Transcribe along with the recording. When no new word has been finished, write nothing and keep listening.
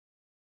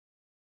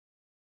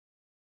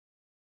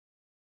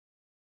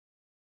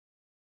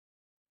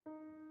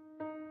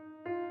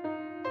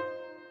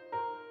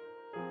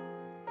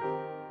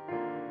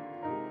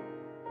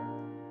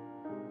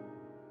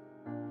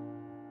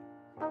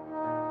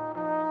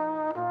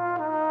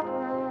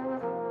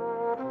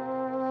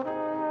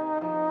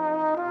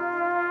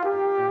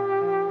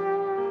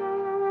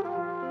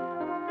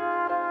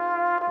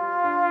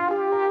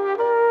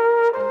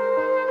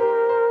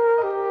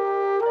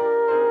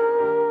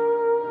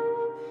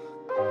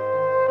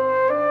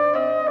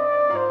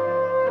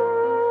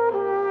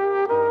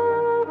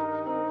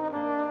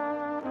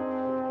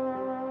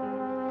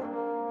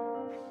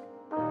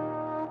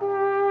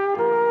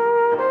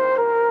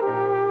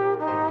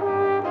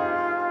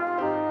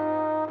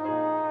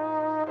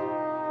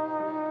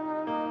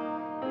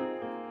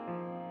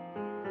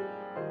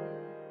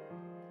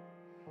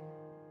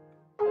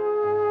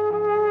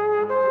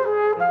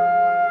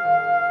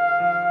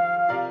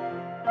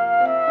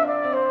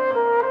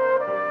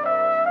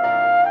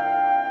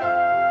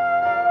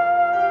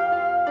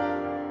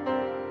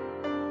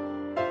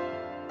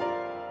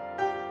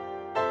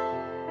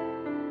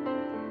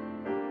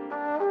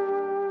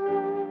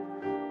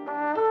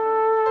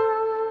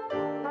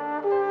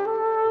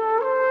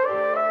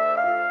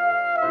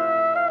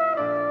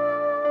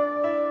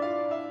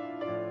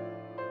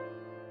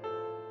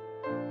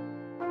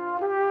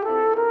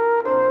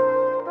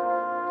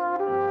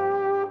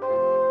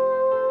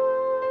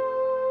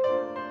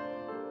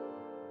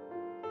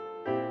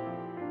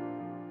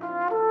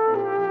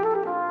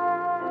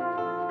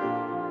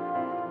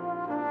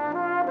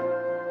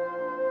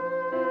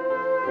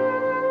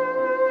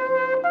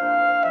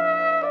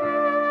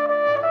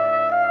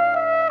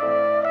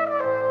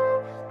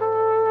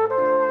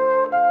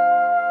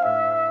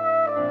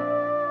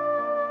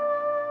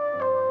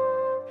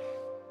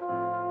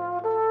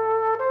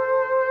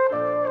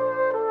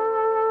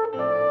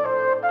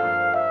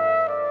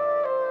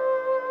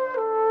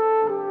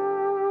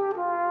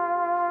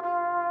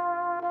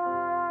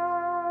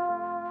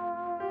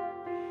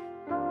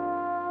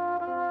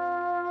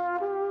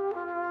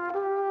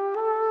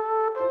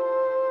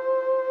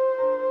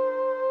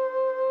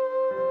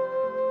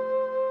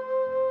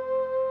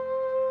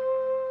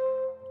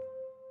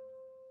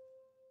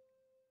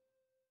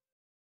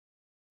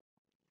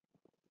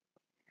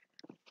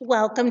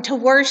Welcome to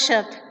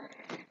worship.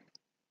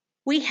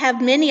 We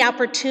have many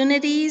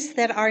opportunities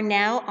that are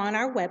now on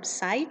our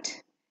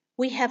website.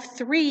 We have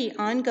 3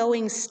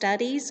 ongoing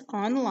studies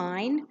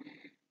online.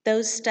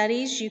 Those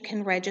studies you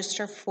can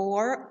register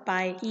for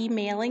by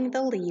emailing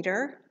the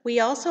leader. We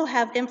also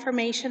have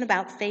information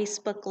about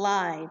Facebook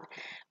Live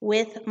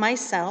with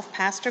myself,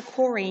 Pastor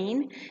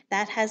Corrine.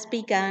 That has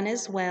begun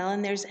as well,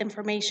 and there's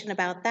information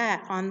about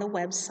that on the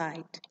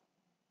website.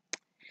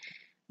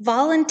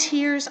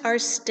 Volunteers are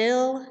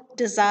still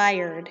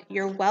desired.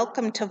 You're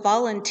welcome to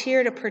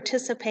volunteer to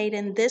participate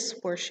in this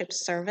worship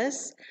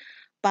service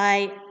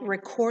by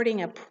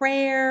recording a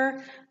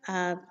prayer,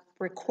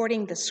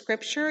 recording the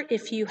scripture.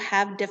 If you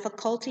have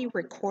difficulty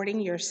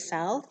recording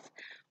yourself,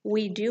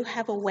 we do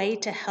have a way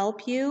to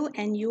help you,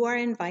 and you are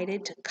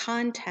invited to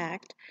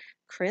contact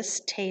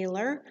Chris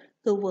Taylor,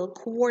 who will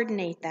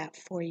coordinate that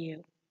for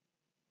you.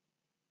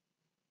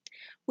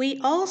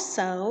 We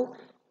also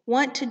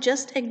want to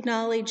just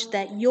acknowledge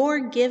that your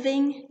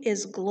giving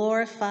is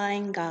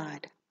glorifying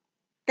God.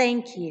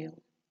 Thank you.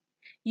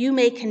 You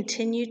may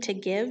continue to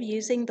give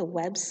using the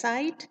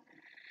website.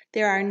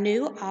 There are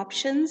new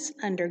options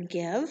under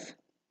Give.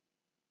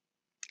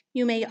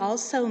 You may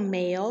also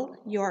mail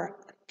your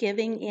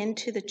giving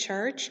into the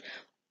church.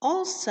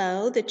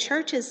 Also, the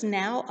church is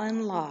now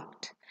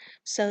unlocked.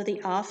 So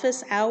the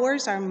office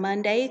hours are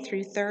Monday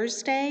through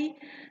Thursday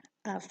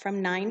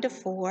from 9 to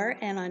 4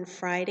 and on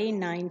Friday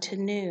 9 to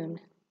noon.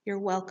 You're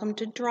welcome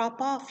to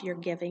drop off your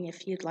giving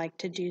if you'd like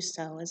to do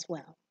so as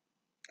well.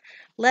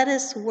 Let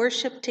us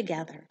worship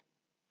together.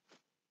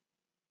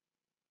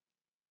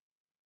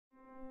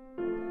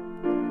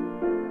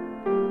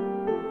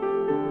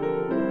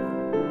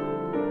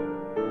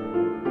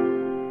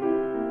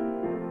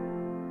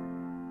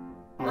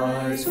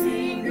 I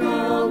sing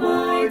the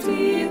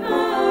mighty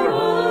power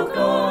of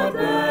God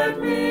that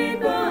made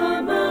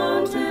the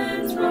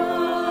mountains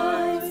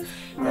rise,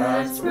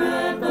 that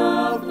spread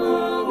the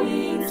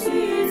flowing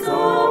seas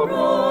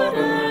abroad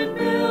and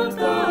built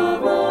the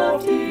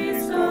lofty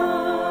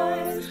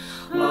skies.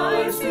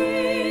 I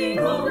sing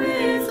the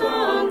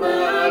wisdom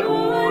that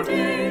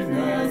ordained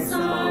the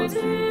sun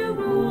to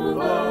rule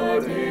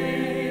the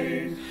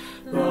day.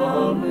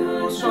 The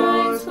moon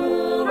shines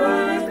full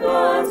as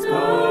God's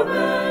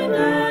command,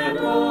 and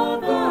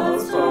all the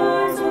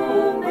stars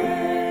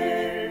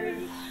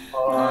obey.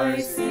 I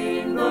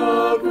sing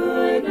the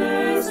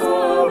goodness of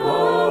the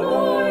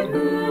Lord,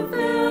 who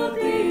filled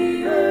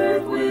the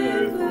earth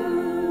with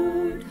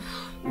food,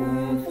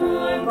 who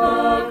formed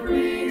the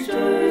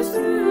creatures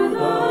through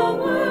the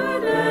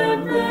word,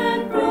 and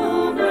then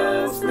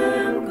pronounced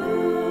them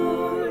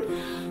good.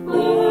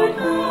 Lord,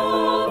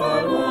 how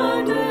thy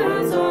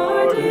wonders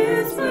are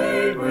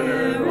displayed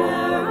where'er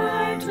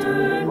I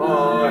turn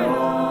my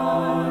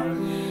eye.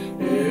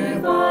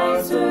 If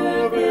I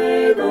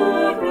survey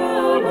the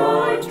ground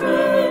I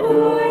tread,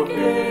 or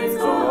gaze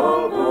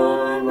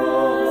upon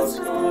the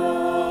sky.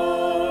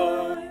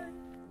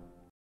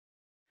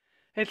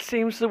 It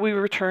seems that we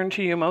return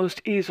to you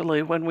most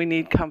easily when we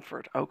need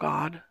comfort, O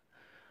God.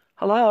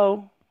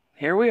 Hello,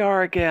 here we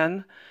are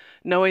again,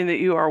 knowing that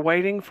you are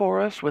waiting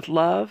for us with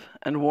love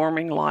and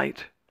warming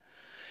light.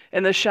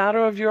 In the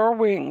shadow of your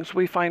wings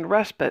we find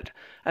respite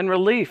and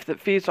relief that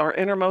feeds our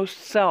innermost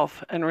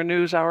self and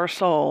renews our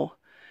soul.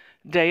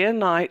 Day and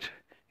night,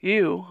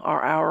 you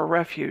are our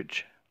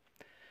refuge.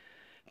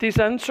 These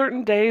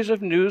uncertain days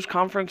of news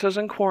conferences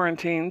and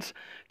quarantines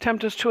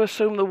tempt us to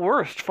assume the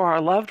worst for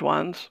our loved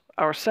ones,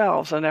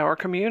 ourselves, and our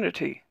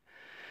community.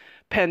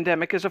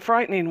 Pandemic is a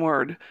frightening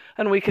word,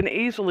 and we can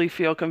easily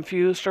feel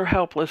confused or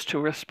helpless to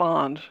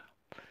respond.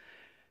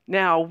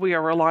 Now we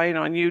are relying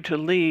on you to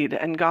lead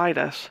and guide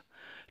us,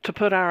 to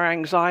put our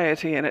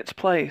anxiety in its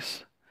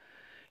place.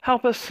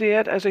 Help us see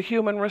it as a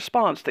human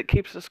response that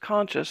keeps us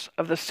conscious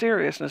of the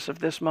seriousness of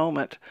this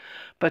moment,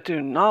 but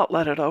do not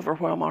let it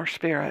overwhelm our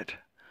spirit.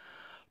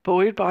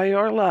 Buoyed by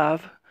your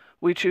love,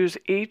 we choose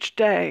each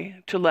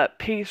day to let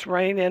peace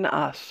reign in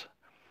us.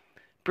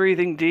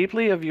 Breathing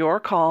deeply of your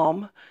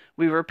calm,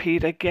 we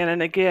repeat again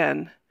and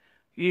again,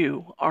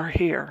 you are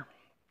here.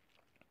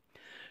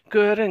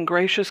 Good and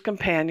gracious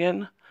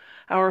companion,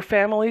 our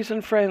families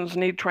and friends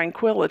need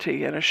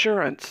tranquility and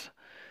assurance.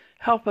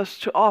 Help us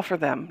to offer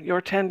them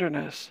your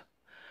tenderness.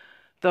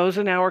 Those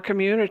in our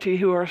community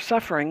who are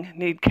suffering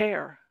need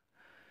care.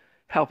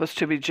 Help us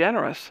to be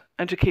generous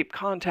and to keep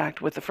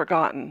contact with the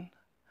forgotten.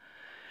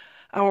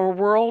 Our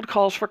world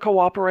calls for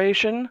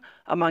cooperation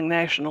among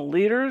national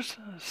leaders,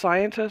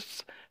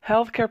 scientists,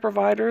 healthcare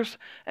providers,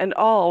 and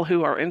all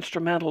who are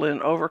instrumental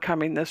in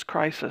overcoming this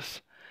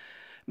crisis.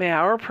 May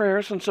our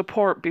prayers and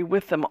support be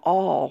with them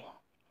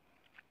all.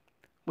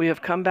 We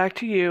have come back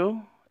to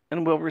you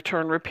and will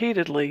return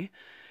repeatedly,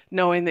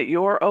 knowing that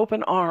your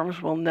open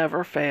arms will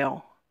never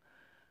fail.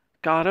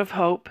 God of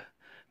hope,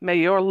 may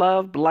your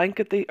love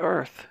blanket the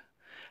earth.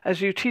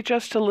 As you teach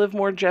us to live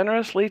more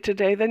generously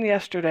today than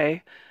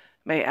yesterday,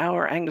 may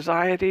our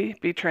anxiety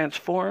be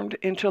transformed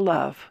into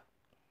love.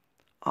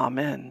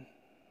 Amen.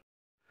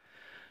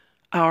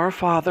 Our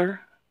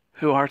Father,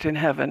 who art in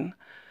heaven,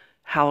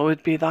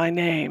 hallowed be thy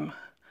name.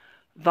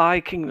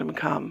 Thy kingdom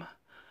come.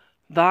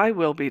 Thy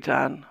will be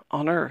done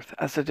on earth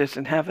as it is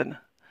in heaven.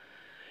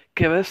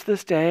 Give us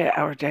this day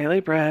our daily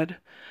bread,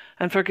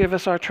 and forgive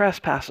us our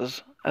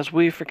trespasses, as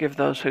we forgive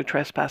those who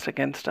trespass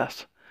against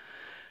us.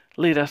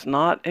 Lead us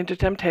not into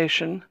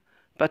temptation,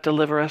 but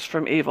deliver us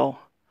from evil.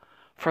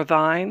 For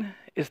thine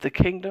is the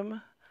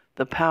kingdom,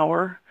 the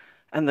power,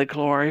 and the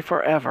glory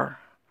forever.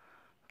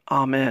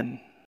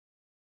 Amen.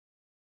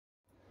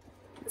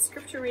 The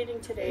scripture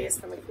reading today is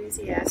from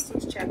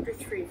Ecclesiastes chapter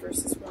 3,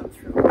 verses 1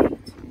 through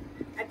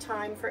 8. A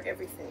time for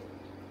everything.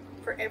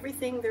 For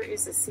everything there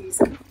is a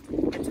season,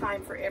 a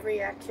time for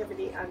every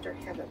activity under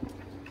heaven.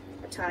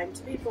 A time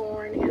to be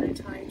born and a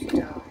time to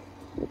die.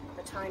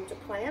 A time to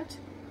plant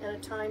and a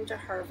time to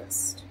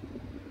harvest.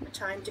 A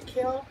time to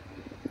kill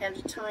and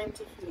a time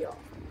to heal.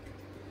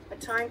 A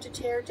time to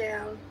tear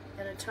down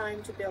and a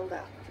time to build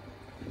up.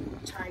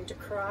 A time to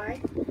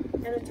cry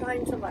and a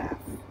time to laugh.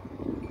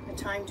 A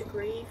time to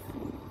grieve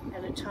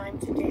and a time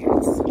to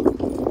dance.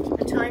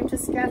 A time to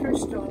scatter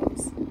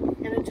stones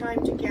and a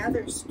time to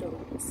gather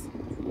stones.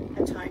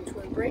 A time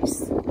to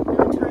embrace and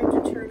a time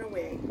to turn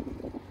away.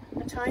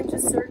 A time to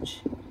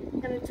search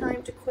and a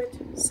time to quit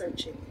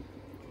searching.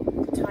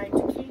 A time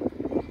to keep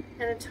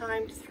and a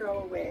time to throw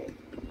away.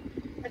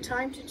 A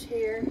time to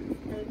tear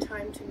and a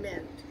time to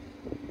mend.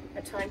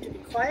 A time to be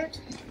quiet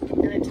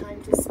and a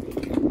time to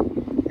speak.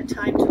 A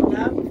time to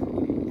love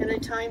and a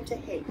time to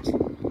hate.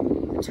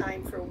 A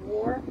time for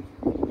war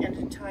and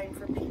a time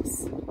for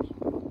peace.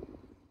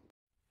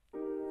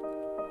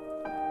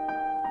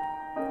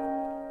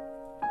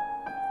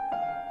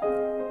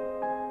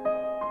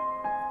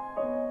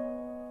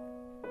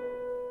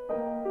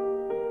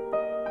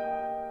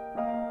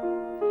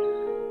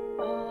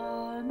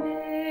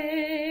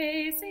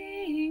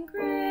 Amazing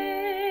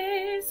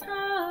grace,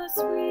 how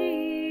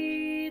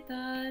sweet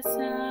the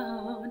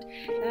sound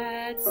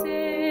that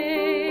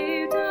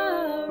saved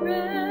a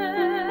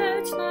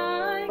wretch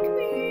like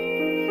me.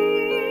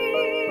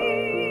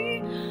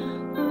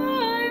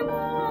 I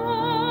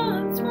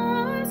once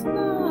was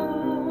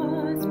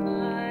lost,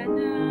 but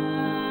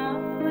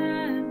now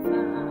am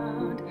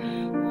found,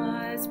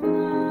 was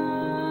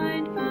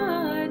blind,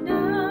 but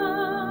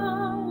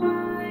now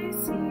I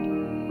see.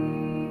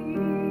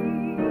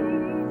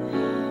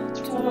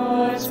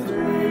 'Twas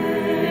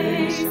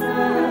grace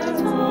that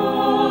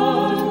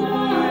taught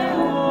my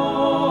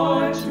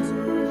heart to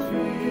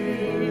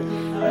fear,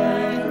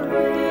 and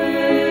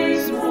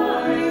grace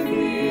my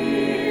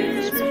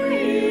fears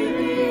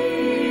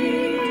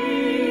relieved.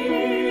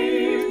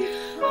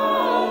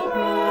 How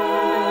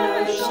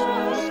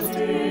precious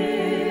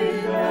did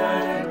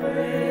that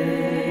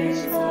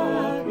grace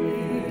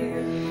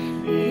appear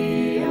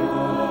the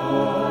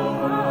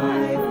hour I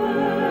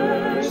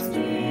first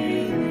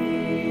believed.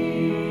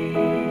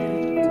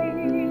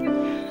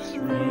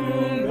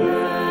 Through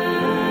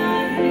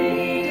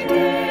many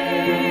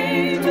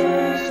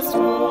dangerous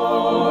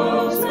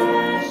storms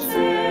and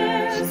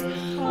snares,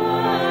 I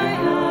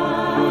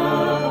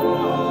have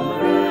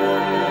already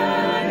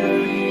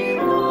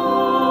come.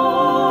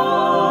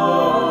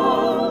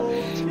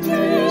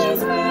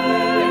 'Tis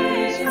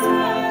grace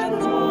that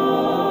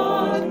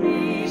brought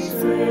me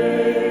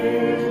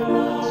safe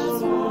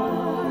thus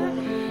far,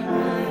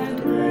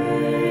 and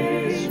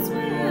grace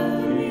will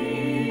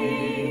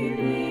lead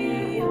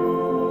me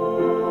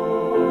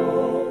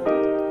home.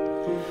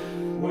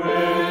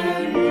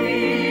 When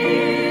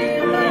we've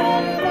been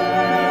left a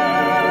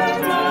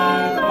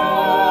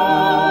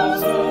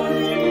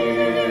thousand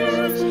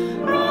years,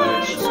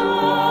 run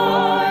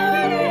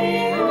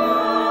shining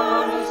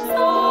as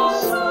the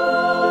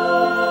sun,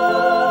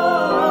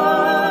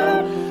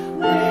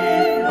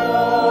 with no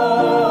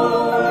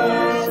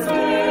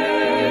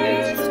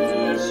mistakes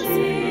to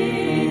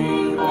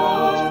sing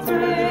God's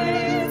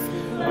praise,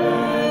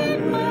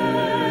 and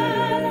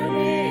when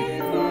we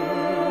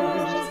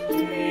first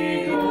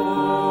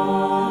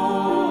begun,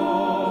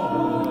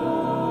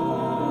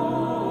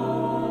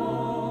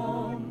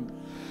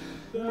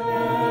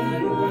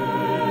 then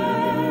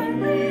when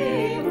we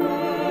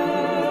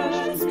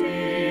first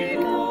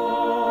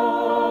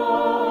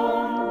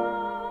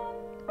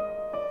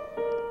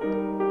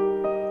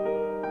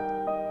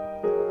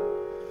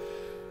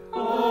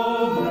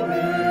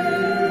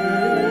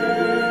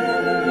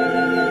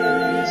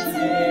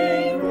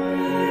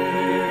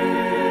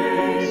Amazing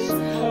grace,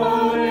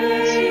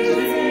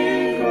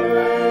 amazing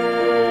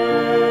grace.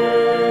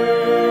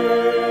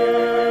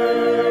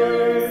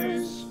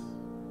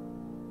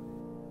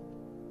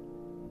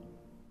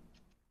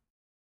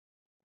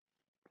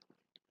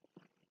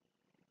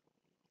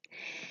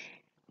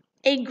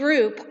 A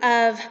group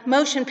of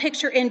motion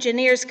picture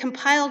engineers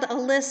compiled a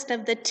list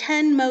of the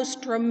 10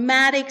 most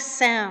dramatic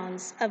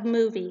sounds of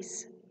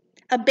movies.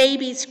 A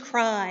baby's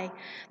cry,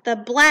 the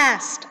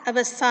blast of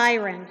a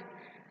siren,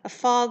 a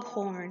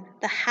foghorn,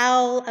 the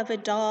howl of a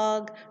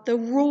dog, the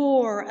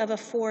roar of a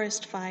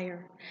forest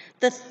fire,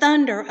 the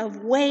thunder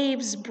of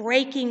waves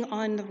breaking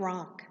on the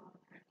rock,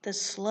 the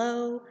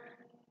slow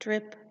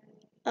drip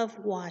of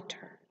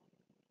water,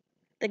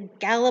 the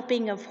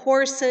galloping of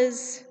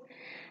horses,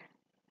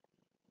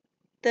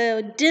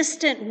 the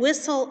distant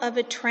whistle of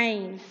a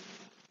train,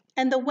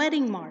 and the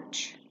wedding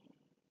march.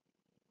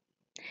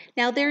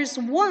 Now, there's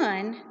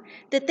one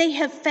that they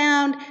have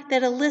found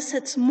that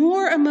elicits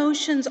more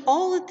emotions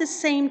all at the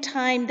same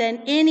time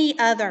than any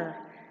other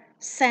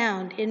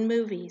sound in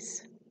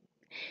movies.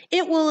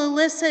 It will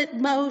elicit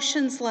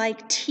emotions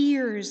like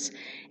tears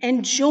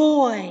and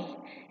joy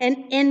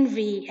and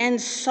envy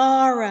and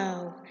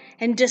sorrow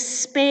and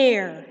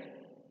despair.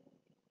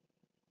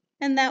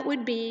 And that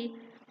would be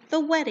the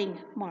wedding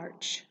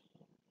march.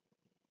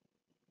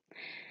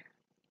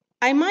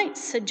 I might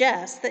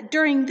suggest that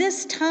during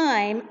this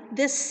time,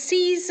 this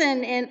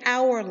season in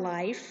our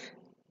life,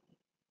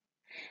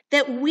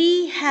 that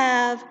we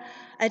have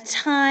a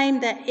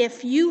time that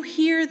if you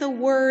hear the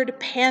word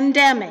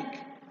pandemic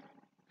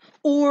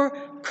or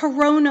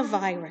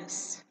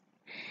coronavirus,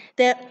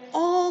 that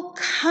all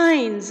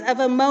kinds of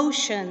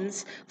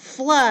emotions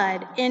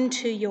flood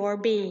into your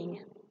being.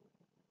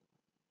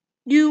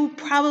 You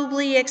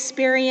probably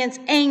experience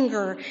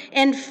anger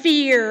and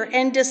fear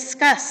and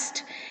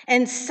disgust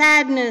and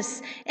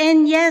sadness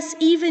and, yes,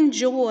 even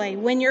joy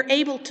when you're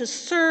able to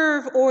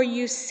serve or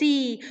you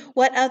see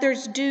what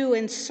others do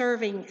in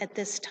serving at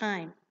this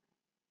time.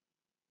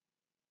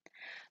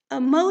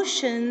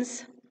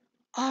 Emotions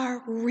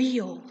are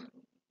real.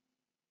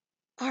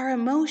 Our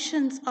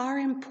emotions are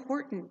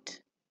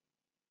important.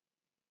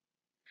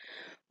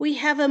 We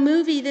have a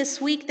movie this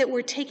week that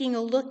we're taking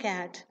a look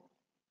at.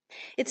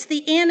 It's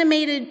the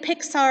animated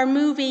Pixar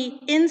movie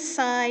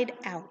Inside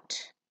Out.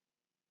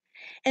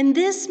 And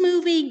this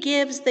movie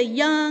gives the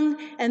young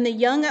and the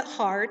young at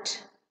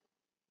heart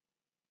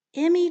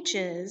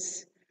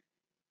images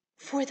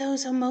for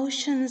those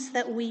emotions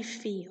that we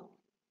feel.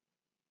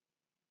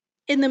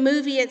 In the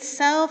movie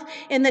itself,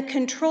 in the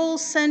control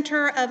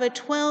center of a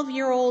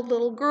 12-year-old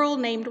little girl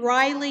named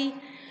Riley,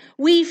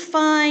 we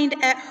find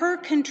at her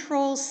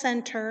control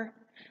center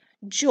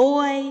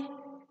joy,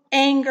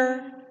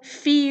 anger,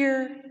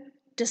 fear,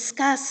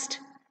 disgust,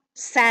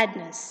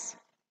 sadness.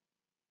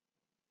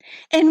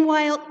 And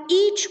while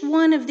each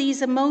one of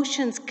these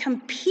emotions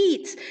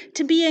competes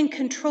to be in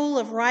control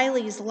of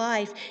Riley's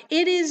life,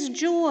 it is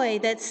joy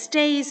that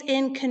stays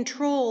in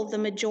control the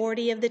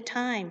majority of the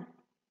time.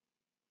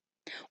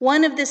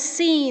 One of the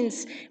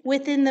scenes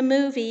within the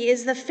movie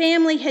is the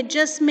family had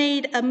just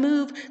made a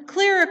move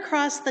clear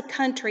across the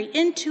country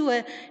into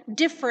a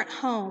different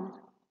home.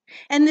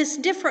 And this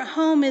different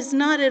home is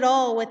not at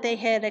all what they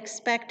had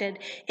expected.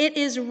 It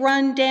is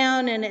run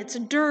down and it's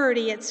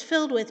dirty. It's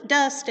filled with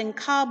dust and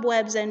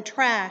cobwebs and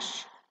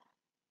trash.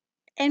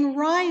 And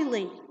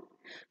Riley,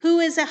 who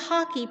is a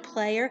hockey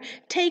player,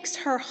 takes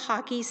her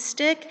hockey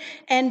stick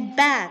and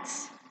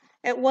bats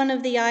at one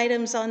of the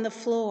items on the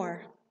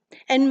floor.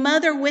 And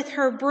Mother with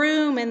her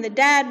broom and the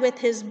dad with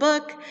his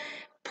book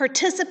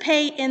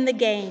participate in the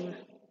game.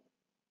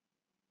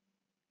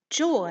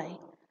 Joy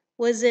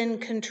was in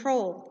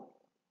control.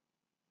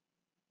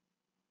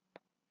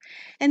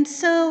 And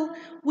so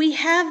we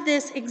have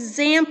this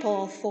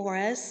example for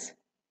us,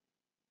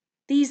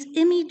 these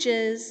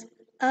images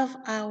of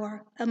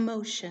our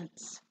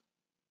emotions.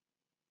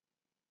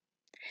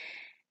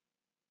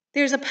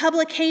 There's a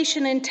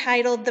publication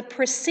entitled The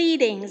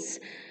Proceedings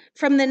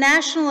from the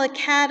National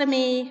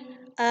Academy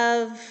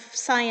of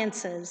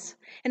Sciences.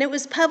 And it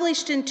was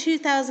published in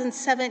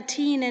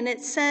 2017, and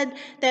it said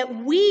that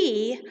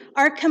we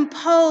are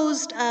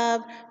composed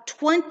of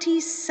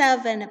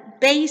 27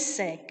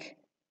 basic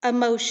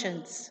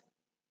emotions.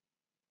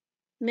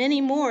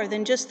 Many more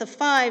than just the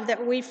 5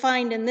 that we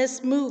find in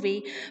this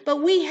movie,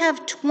 but we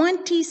have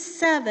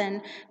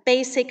 27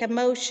 basic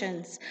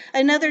emotions.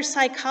 Another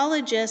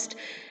psychologist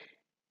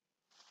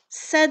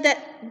said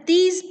that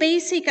these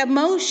basic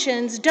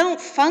emotions don't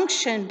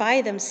function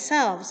by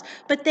themselves,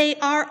 but they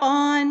are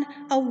on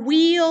a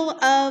wheel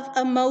of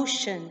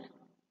emotion.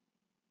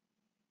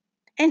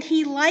 And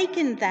he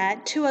likened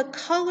that to a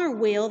color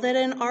wheel that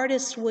an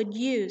artist would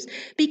use,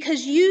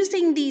 because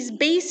using these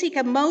basic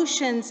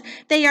emotions,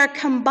 they are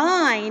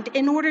combined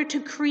in order to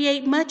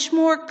create much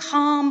more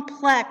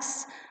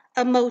complex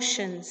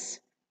emotions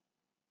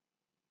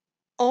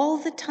all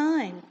the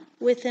time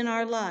within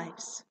our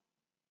lives.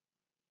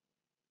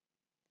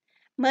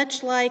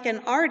 Much like an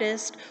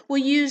artist will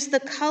use the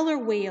color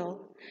wheel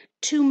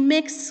to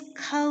mix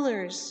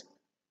colors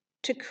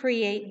to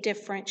create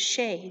different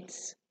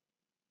shades.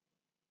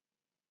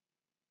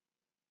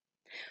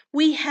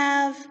 We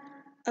have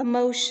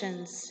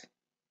emotions,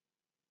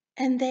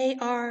 and they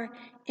are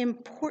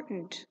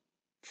important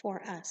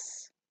for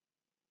us.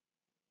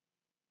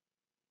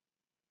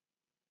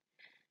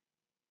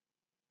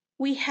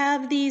 We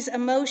have these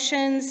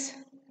emotions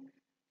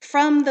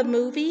from the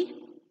movie,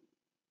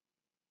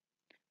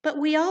 but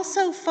we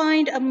also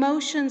find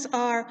emotions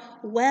are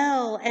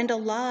well and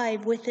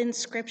alive within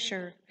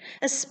Scripture,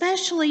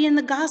 especially in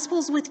the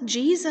Gospels with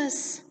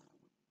Jesus.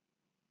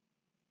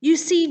 You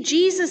see,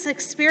 Jesus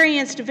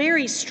experienced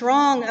very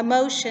strong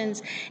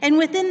emotions, and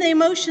within the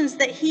emotions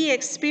that he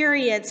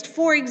experienced,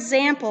 for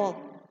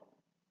example,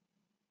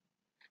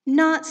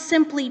 not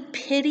simply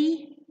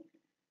pity,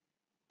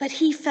 but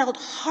he felt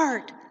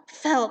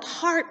felt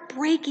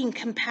heartbreaking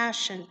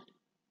compassion,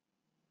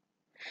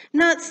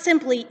 not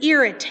simply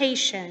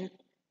irritation,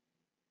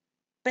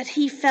 but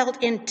he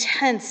felt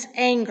intense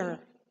anger.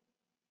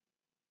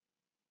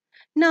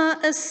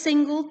 Not a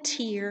single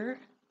tear,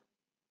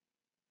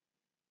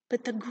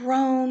 but the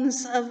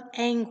groans of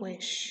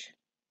anguish,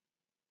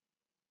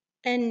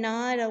 and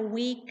not a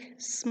weak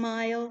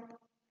smile,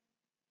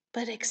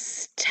 but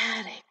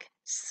ecstatic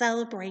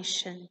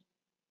celebration.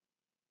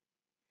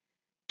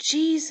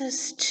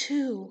 Jesus,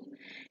 too,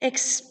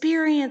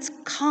 experienced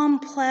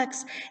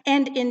complex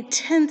and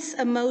intense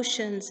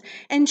emotions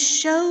and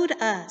showed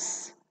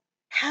us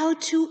how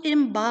to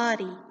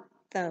embody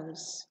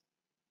those.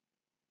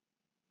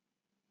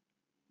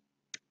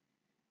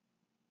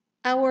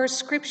 Our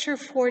scripture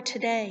for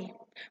today,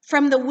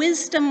 from the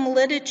wisdom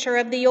literature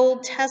of the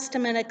Old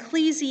Testament,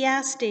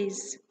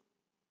 Ecclesiastes,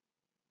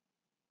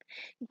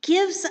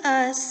 gives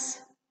us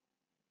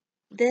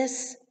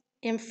this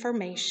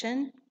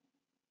information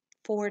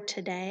for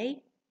today.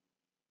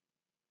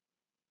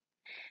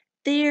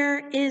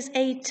 There is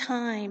a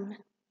time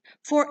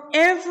for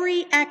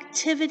every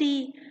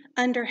activity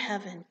under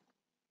heaven.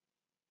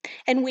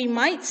 And we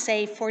might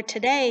say for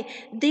today,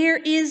 there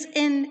is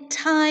a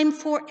time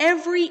for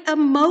every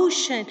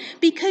emotion,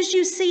 because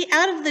you see,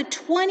 out of the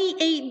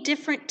 28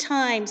 different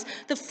times,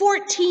 the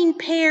 14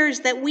 pairs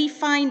that we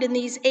find in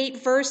these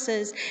 8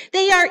 verses,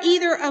 they are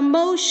either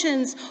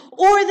emotions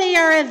or they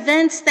are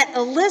events that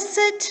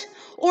elicit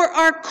or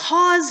are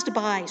caused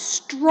by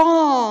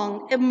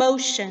strong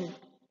emotion.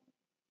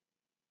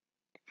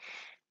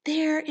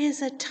 There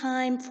is a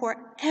time for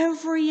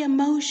every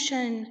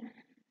emotion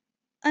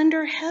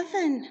under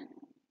heaven.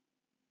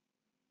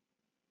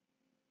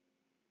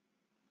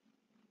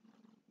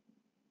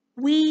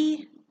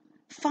 We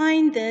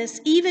find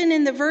this even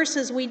in the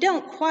verses we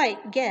don't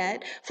quite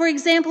get. For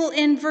example,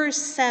 in verse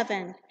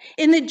 7,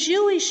 in the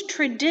Jewish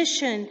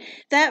tradition,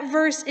 that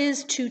verse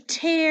is to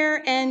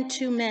tear and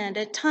to mend,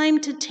 a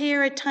time to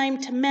tear, a time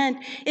to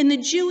mend. In the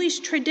Jewish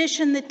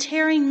tradition, the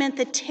tearing meant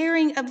the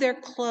tearing of their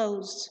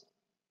clothes,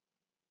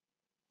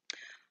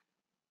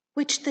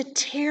 which the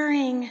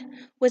tearing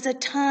was a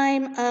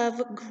time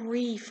of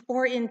grief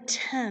or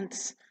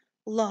intense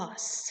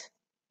loss.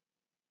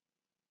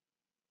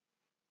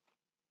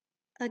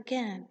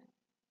 Again,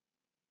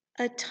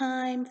 a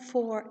time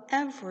for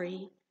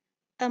every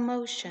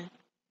emotion.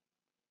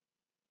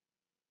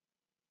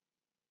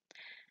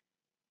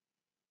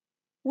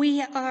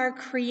 We are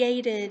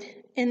created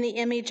in the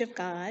image of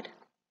God.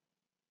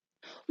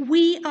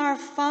 We are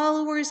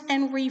followers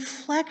and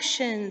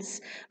reflections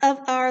of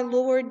our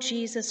Lord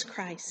Jesus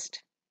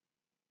Christ.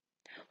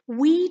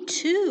 We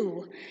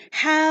too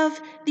have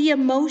the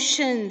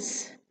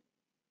emotions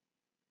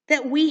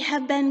that we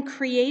have been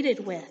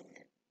created with.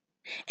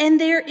 And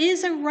there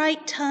is a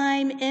right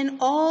time in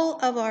all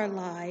of our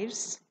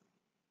lives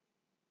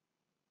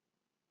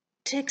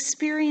to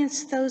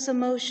experience those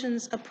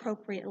emotions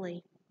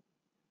appropriately.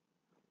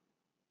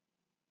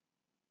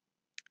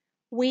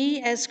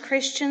 We as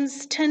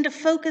Christians tend to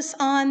focus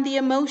on the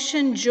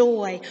emotion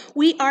joy.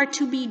 We are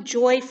to be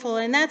joyful,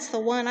 and that's the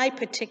one I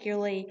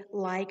particularly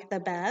like the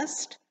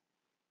best.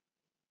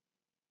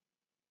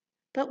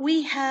 But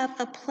we have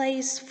a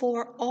place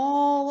for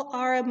all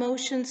our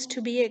emotions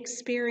to be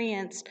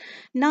experienced,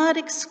 not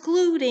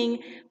excluding,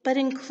 but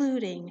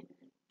including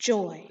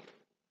joy.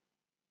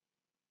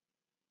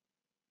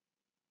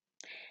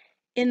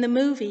 In the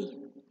movie,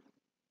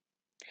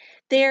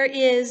 there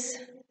is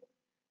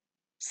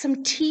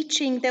some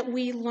teaching that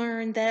we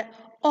learn that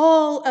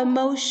all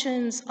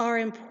emotions are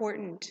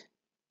important.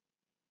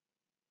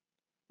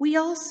 We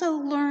also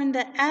learn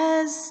that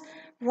as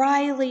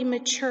Riley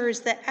matures,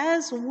 that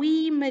as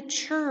we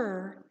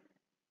mature,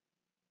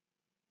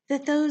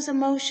 that those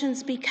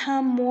emotions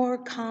become more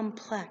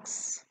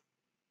complex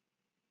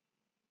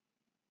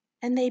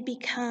and they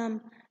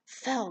become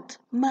felt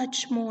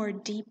much more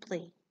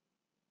deeply.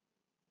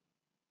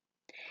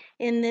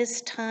 In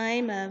this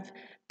time of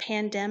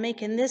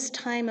pandemic, in this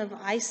time of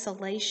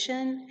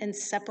isolation and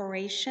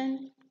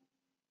separation,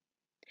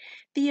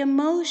 the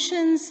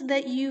emotions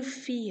that you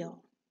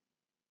feel,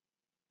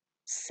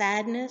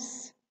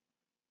 sadness,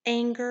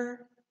 anger,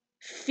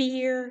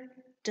 fear,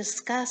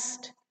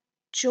 disgust,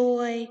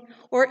 joy,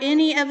 or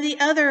any of the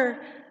other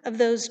of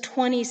those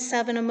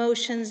 27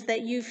 emotions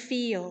that you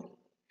feel,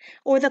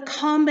 or the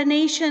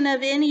combination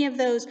of any of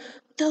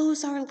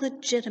those are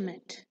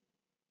legitimate.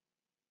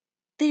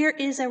 There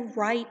is a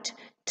right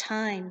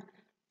time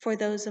for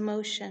those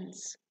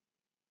emotions.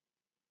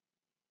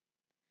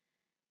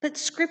 But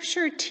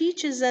Scripture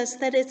teaches us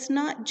that it's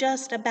not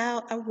just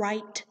about a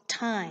right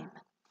time,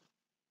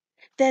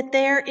 that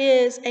there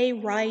is a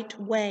right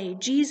way.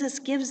 Jesus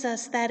gives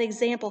us that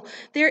example.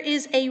 There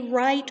is a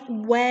right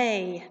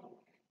way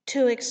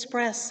to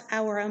express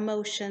our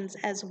emotions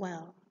as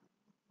well.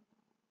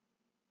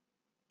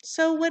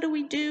 So what do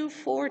we do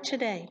for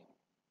today?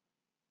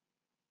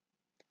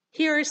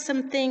 Here are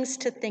some things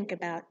to think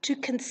about, to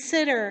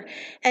consider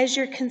as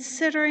you're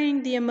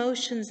considering the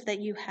emotions that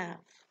you have.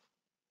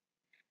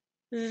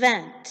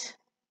 Vent.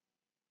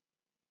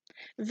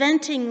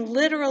 Venting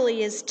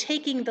literally is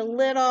taking the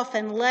lid off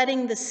and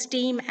letting the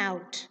steam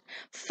out.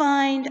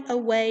 Find a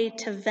way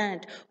to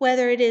vent,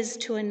 whether it is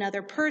to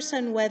another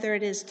person, whether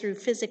it is through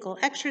physical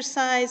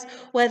exercise,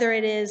 whether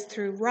it is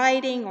through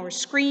writing or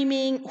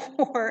screaming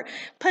or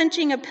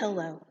punching a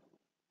pillow.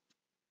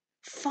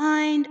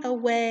 Find a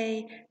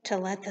way to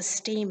let the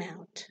steam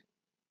out.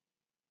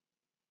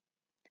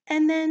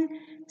 And then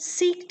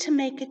seek to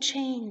make a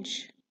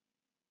change.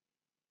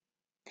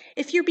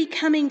 If you're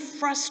becoming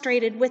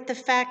frustrated with the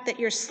fact that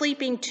you're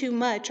sleeping too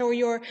much or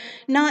you're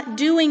not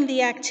doing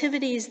the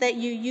activities that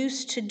you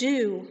used to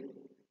do,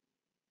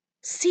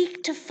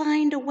 seek to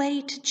find a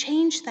way to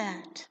change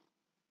that.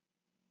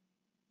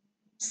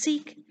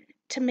 Seek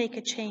to make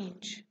a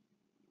change.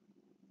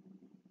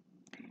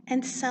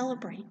 And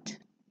celebrate.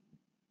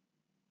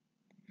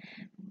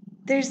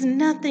 There's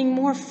nothing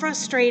more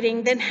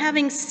frustrating than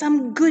having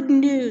some good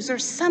news or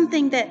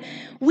something that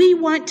we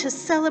want to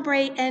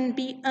celebrate and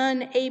be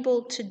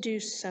unable to do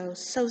so.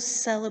 So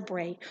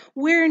celebrate.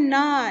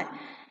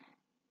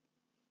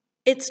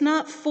 It's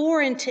not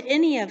foreign to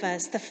any of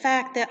us, the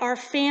fact that our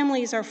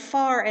families are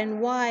far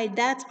and wide.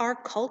 That's our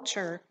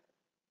culture.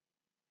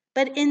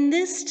 But in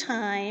this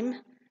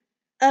time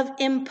of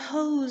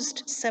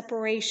imposed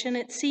separation,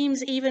 it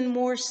seems even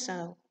more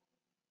so.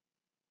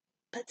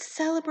 But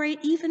celebrate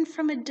even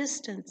from a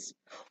distance,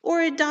 or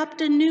adopt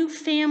a new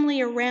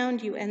family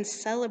around you and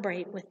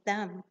celebrate with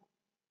them.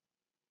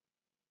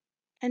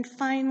 And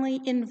finally,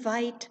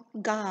 invite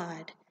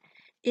God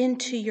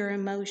into your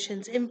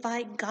emotions.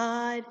 Invite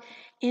God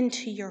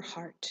into your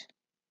heart.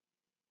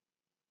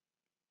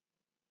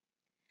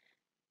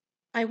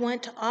 I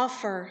want to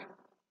offer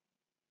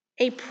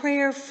a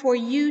prayer for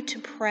you to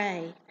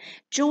pray.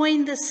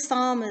 Join the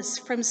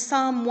psalmist from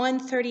Psalm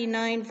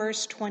 139,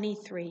 verse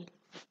 23.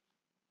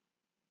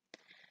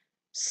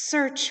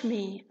 Search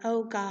me,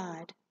 O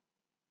God,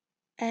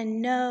 and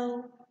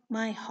know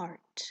my heart.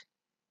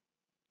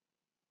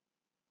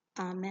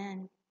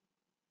 Amen.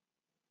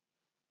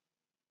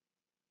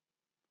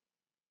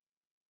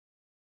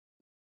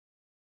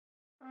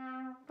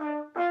 I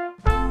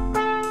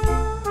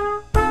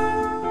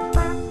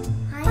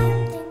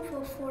am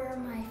thankful for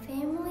my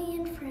family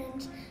and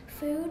friends,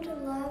 food,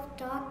 love,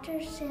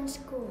 doctors, and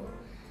school,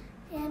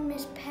 and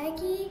Miss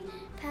Peggy,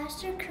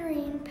 Pastor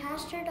Corrine,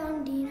 Pastor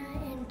Dondina,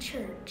 and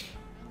church.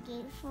 I'm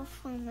thankful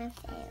for my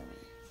family.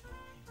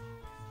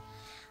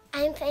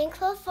 I'm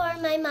thankful for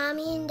my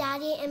mommy and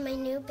daddy and my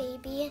new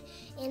baby,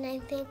 and I'm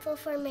thankful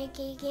for my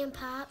Gigi and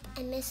Pop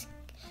and Miss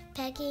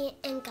Peggy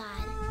and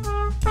God.